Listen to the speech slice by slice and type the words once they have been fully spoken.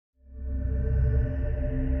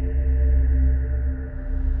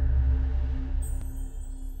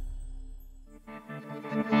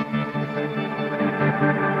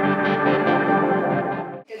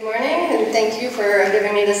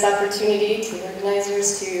this opportunity to the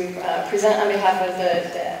organizers to present on behalf of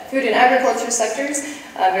the food and agriculture sectors.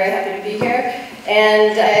 I'm very happy to be here,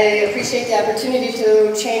 and I appreciate the opportunity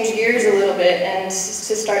to change gears a little bit and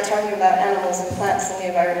to start talking about animals and plants and the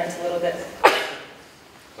environment a little bit.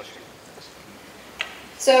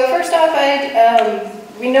 So first off,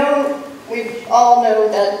 we all know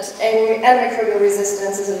that antimicrobial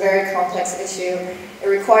resistance is a very complex issue. It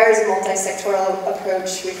requires a multi-sectoral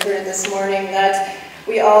approach. We've heard it this morning that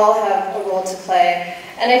we all have a role to play.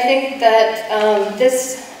 And I think that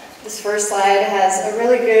this first slide has a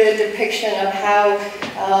really good depiction of how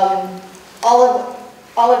all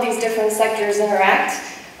of these different sectors interact,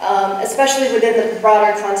 especially within the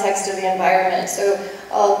broader context of the environment. So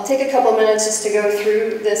I'll take a couple minutes just to go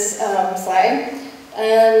through this slide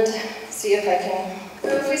and see if I can. So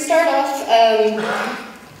if we start off,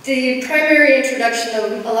 the primary introduction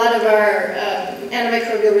of a lot of our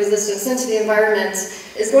antimicrobial resistance into the environment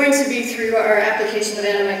is going to be through our application of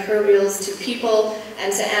antimicrobials to people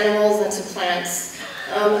and to animals and to plants.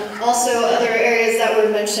 Also, other areas that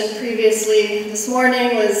were mentioned previously this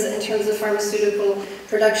morning was in terms of pharmaceutical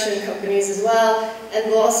production companies as well, and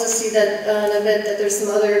we'll also see that in a bit that there's some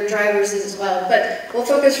other drivers as well. But we'll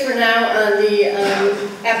focus for now on the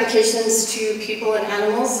applications to people and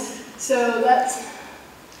animals. So that's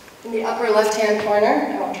in the upper left-hand corner.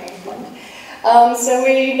 I won't try to find. So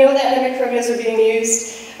we know that antimicrobials are being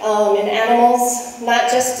used in animals,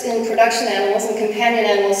 not just in production animals, and companion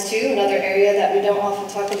animals too, another area that we don't often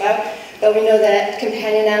talk about. But we know that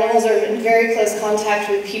companion animals are in very close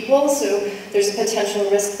contact with people, so there's a potential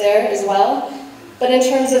risk there as well. But in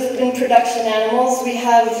terms of in production animals, we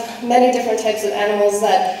have many different types of animals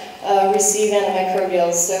that receive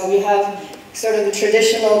antimicrobials. So we have sort of the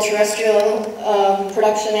traditional terrestrial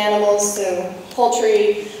production animals, so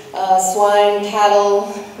poultry, swine,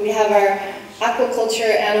 cattle. We have our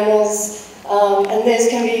aquaculture animals, and these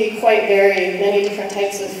can be quite varied, many different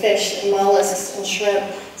types of fish and mollusks and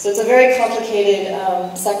shrimp. So it's a very complicated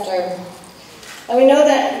sector. And we know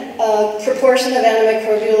that a proportion of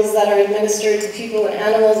antimicrobials that are administered to people and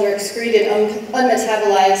animals are excreted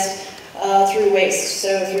unmetabolized through waste,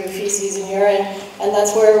 so through feces and urine, and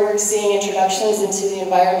that's where we're seeing introductions into the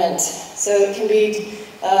environment. So it can be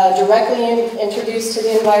directly introduced to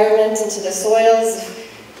the environment, into the soils.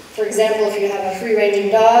 For example, if you have a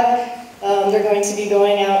free-ranging dog, they're going to be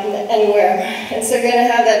going out anywhere, and so you're going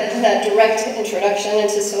to have that direct introduction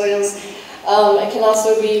into soils. It can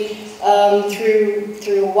also be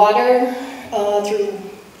through water, through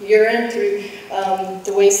urine, through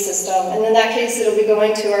the waste system. And in that case, it'll be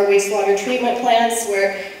going to our wastewater treatment plants,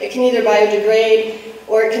 where it can either biodegrade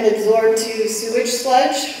or it can absorb to sewage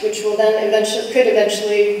sludge, which will then could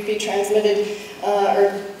eventually be transmitted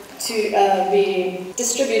or to be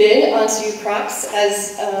distributed onto crops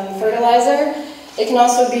as fertilizer. It can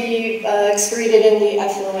also be excreted in the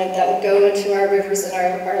effluent that would go into our rivers and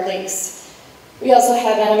our lakes. We also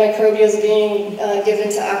have antimicrobials being given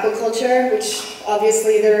to aquaculture, which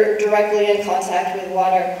obviously they're directly in contact with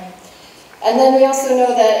water. And then we also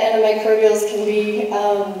know that antimicrobials can be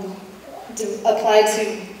applied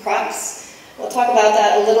to crops. We'll talk about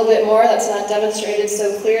that a little bit more. That's not demonstrated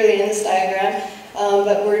so clearly in this diagram,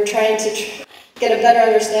 but we're trying to get a better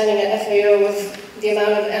understanding at FAO of the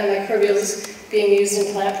amount of antimicrobials being used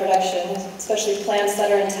in plant production, especially plants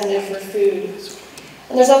that are intended for food.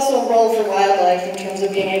 And there's also a role for wildlife in terms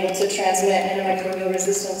of being able to transmit antimicrobial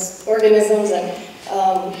resistance organisms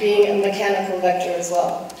and being a mechanical vector as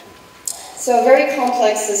well. So a very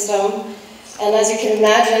complex system, and as you can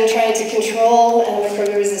imagine, trying to control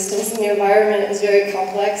antimicrobial resistance in the environment is very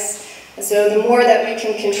complex. And so the more that we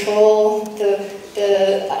can control the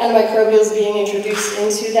antimicrobials being introduced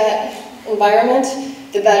into that environment,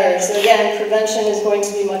 the better. So again, prevention is going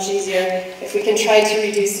to be much easier if we can try to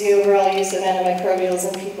reduce the overall use of antimicrobials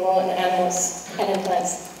in people and animals and in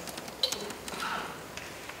plants.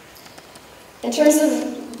 In terms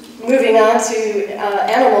of moving on to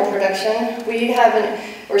animal production,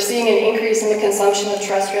 we're seeing an increase in the consumption of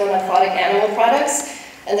terrestrial and aquatic animal products,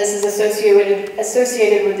 and this is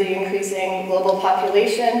associated with the increasing global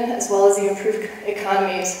population as well as the improved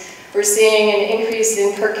economies. We're seeing an increase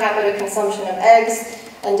in per capita consumption of eggs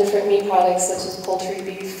and different meat products such as poultry,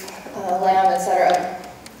 beef, lamb, etc.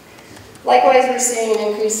 Likewise, we're seeing an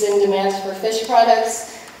increase in demand for fish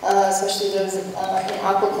products, especially those in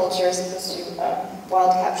aquaculture as opposed to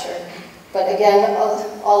wild capture. But again,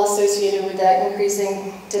 all associated with that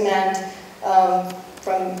increasing demand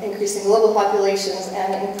from increasing global populations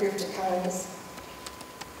and improved economies.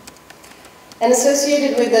 And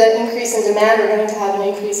associated with the increase in demand, we're going to have an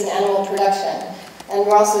increase in animal production. And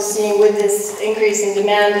we're also seeing with this increase in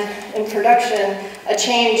demand and production, a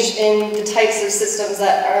change in the types of systems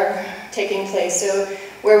that are taking place. So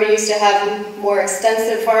where we used to have more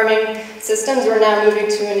extensive farming systems, we're now moving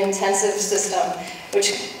to an intensive system,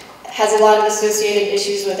 which has a lot of associated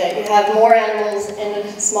issues with it. You have more animals in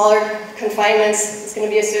smaller confinements. It's going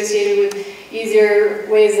to be associated with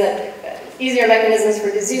easier mechanisms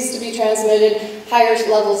for disease to be transmitted, higher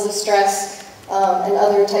levels of stress, and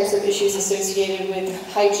other types of issues associated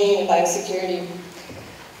with hygiene and biosecurity.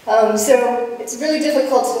 So it's really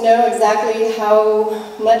difficult to know exactly how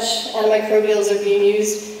much antimicrobials are being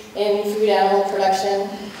used in food animal production.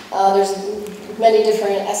 There's many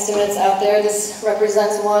different estimates out there. This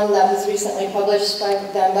represents one that was recently published by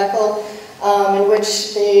Van Beckel, in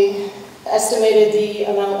which they estimated the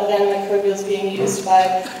amount of antimicrobials being used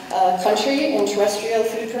by country in terrestrial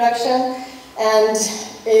food production. And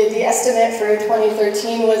the estimate for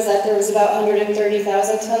 2013 was that there was about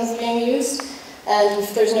 130,000 tons being used. And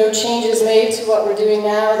if there's no changes made to what we're doing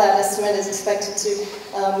now, that estimate is expected to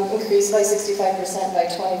increase by 65% by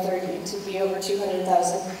 2030 to be over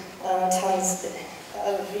 200,000 tons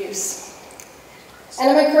of use.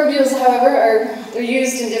 Antimicrobials, however, they're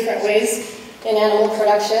used in different ways in animal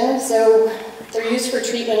production. So they're used for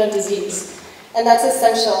treatment of disease. And that's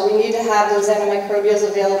essential. We need to have those antimicrobials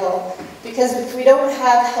available. Because if we don't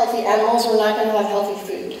have healthy animals, we're not going to have healthy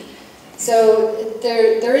food. So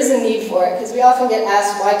there is a need for it, because we often get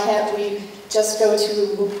asked, why can't we just go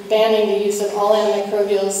to banning the use of all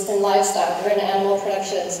antimicrobials in livestock or in animal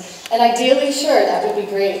productions? And ideally, sure, that would be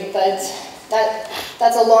great, but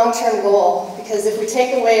that's a long-term goal, because if we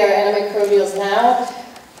take away our antimicrobials now,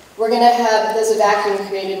 we're going to have this vacuum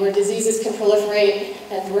created where diseases can proliferate,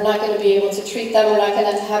 and we're not going to be able to treat them. We're not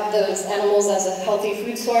going to have those animals as a healthy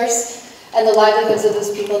food source. And the livelihoods of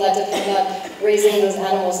those people that depend on raising those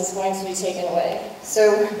animals is going to be taken away.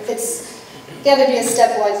 So it's got to be a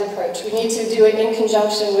stepwise approach. We need to do it in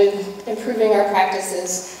conjunction with improving our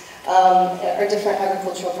practices, our different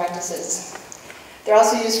agricultural practices. They're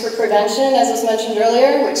also used for prevention, as was mentioned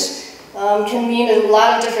earlier, which can mean a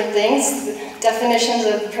lot of different things. The definitions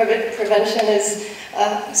of prevention is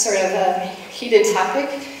sort of a heated topic.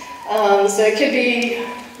 So it could be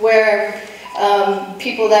where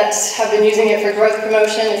people that have been using it for growth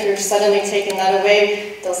promotion, if you're suddenly taking that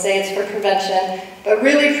away, they'll say it's for prevention. But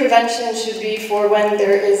really, prevention should be for when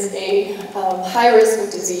there is a high risk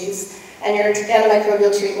of disease, and your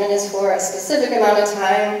antimicrobial treatment is for a specific amount of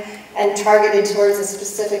time and targeted towards a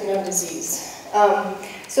specific known disease.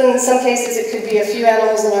 So in some cases, it could be a few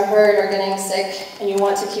animals in a herd are getting sick, and you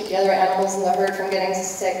want to keep the other animals in the herd from getting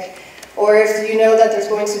sick. Or if you know that there's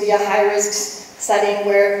going to be a high-risk setting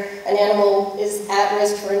where an animal is at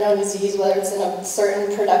risk for a known disease, whether it's in a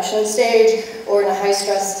certain production stage or in a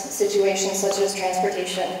high-stress situation such as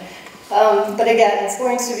transportation. But again, it's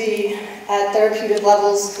going to be at therapeutic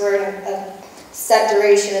levels for a set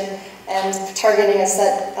duration and targeting a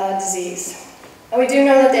set disease. And we do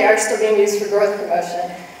know that they are still being used for growth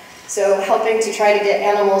promotion, so helping to try to get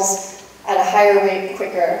animals at a higher weight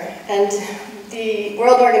quicker. And the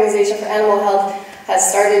World Organization for Animal Health has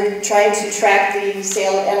started trying to track the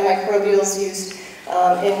sale of antimicrobials used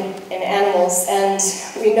in animals. And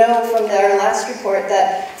we know from our last report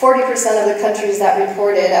that 40% of the countries that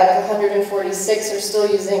reported out of 146 are still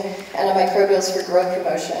using antimicrobials for growth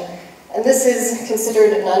promotion. And this is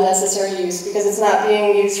considered an unnecessary use because it's not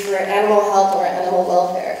being used for animal health or animal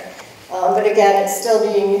welfare. But again, it's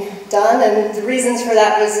still being done, and the reasons for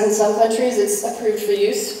that was in some countries it's approved for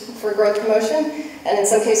use for growth promotion, and in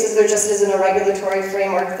some cases there just isn't a regulatory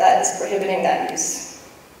framework that is prohibiting that use.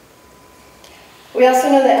 We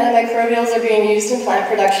also know that antimicrobials are being used in plant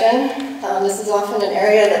production. This is often an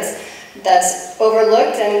area that's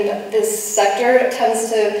overlooked, and this sector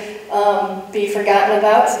tends to be forgotten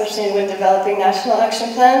about, especially when developing national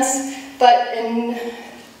action plans. But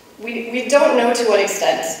we don't know to what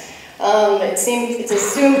extent. It's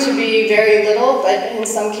assumed to be very little, but in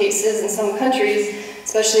some cases, in some countries,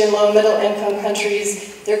 especially in low and middle income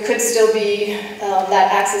countries, there could still be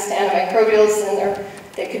that access to antimicrobials, and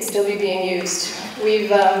they could still be being used. We've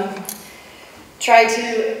tried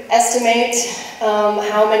to estimate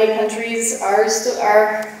how many countries have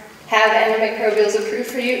antimicrobials approved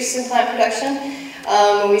for use in plant production.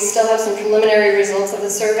 We still have some preliminary results of the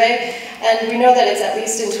survey, and we know that it's at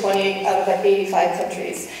least in 28 out of 85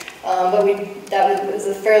 countries. But that was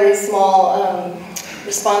a fairly small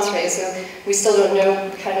response rate, so we still don't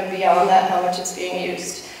know kind of beyond that how much it's being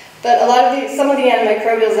used. But some of the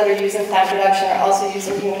antimicrobials that are used in plant production are also used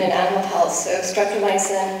in human and animal health. So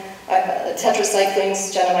streptomycin,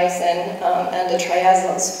 tetracyclines, gentamicin, and the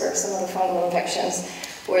triazoles for some of the fungal infections,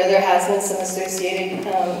 where there has been some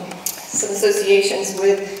associations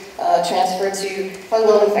with transfer to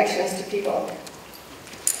fungal infections to people.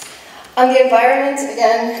 On the environment,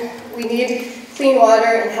 again, we need clean water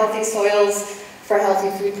and healthy soils for healthy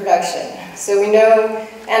food production. So we know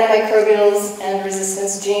antimicrobials and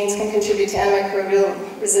resistance genes can contribute to antimicrobial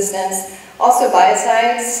resistance. Also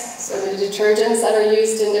biocides, so the detergents that are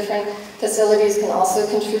used in different facilities can also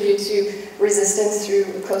contribute to resistance through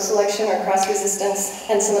co-selection or cross-resistance,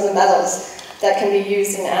 and some of the metals that can be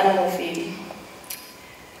used in animal feed.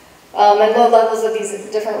 And low levels of these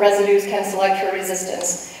different residues can select for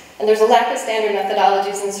resistance. And there's a lack of standard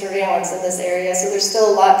methodologies and surveillance in this area, so there's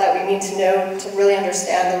still a lot that we need to know to really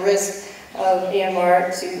understand the risk of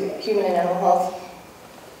AMR to human and animal health.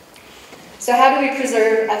 So how do we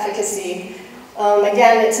preserve efficacy?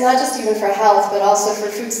 Again, it's not just even for health, but also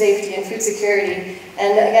for food safety and food security.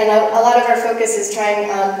 And again, a lot of our focus is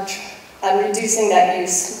trying on reducing that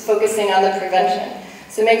use, focusing on the prevention.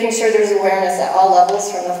 So making sure there's awareness at all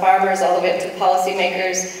levels, from the farmers all the way up to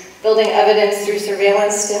policymakers, building evidence through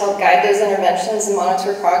surveillance to help guide those interventions and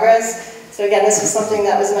monitor progress. So again, this was something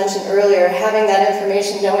that was mentioned earlier, having that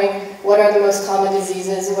information, knowing what are the most common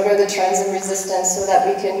diseases, what are the trends in resistance, so that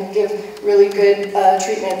we can give really good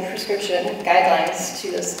treatment prescription guidelines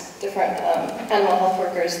to those different animal health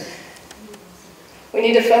workers. We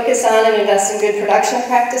need to focus on and invest in good production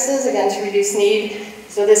practices, again, to reduce need.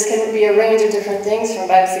 So this can be a range of different things, from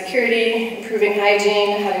biosecurity, improving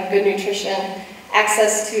hygiene, having good nutrition,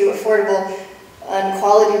 access to affordable and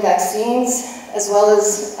quality vaccines, as well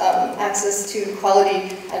as access to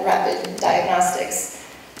quality and rapid diagnostics.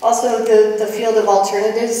 Also, the field of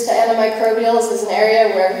alternatives to antimicrobials is an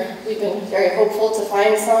area where we've been very hopeful to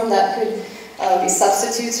find some that could be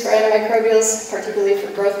substitutes for antimicrobials, particularly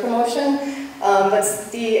for growth promotion.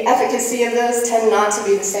 But the efficacy of those tend not to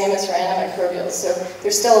be the same as for antimicrobials. So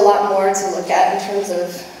there's still a lot more to look at in terms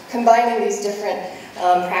of combining these different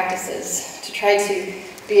practices to try to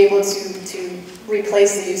be able to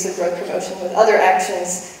replace the use of growth promotion with other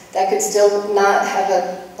actions that could still not have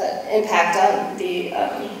an impact on the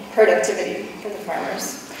productivity for the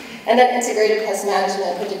farmers. And then integrated pest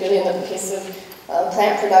management, particularly in the case of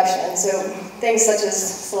plant production. So things such as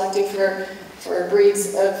selecting for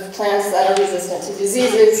breeds of plants that are resistant to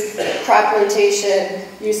diseases, crop rotation,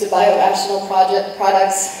 use of biorational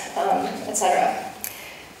products, etc.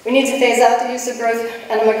 We need to phase out the use of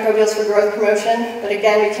antimicrobials for growth promotion, but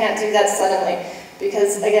again, we can't do that suddenly,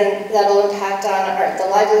 because again, that'll impact on the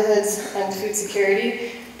livelihoods and food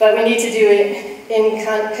security, but we need to do it in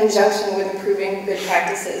conjunction with improving good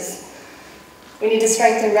practices. We need to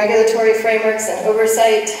strengthen regulatory frameworks and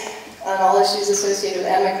oversight on all issues associated with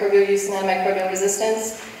antimicrobial use and antimicrobial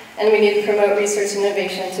resistance, and we need to promote research and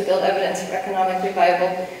innovation to build evidence for economically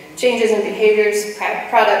viable changes in behaviors,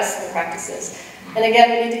 products, and practices. And again,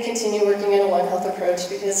 we need to continue working in a One Health approach,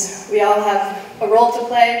 because we all have a role to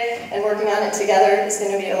play, and working on it together is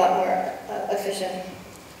going to be a lot more efficient.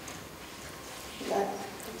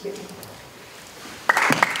 Thank you.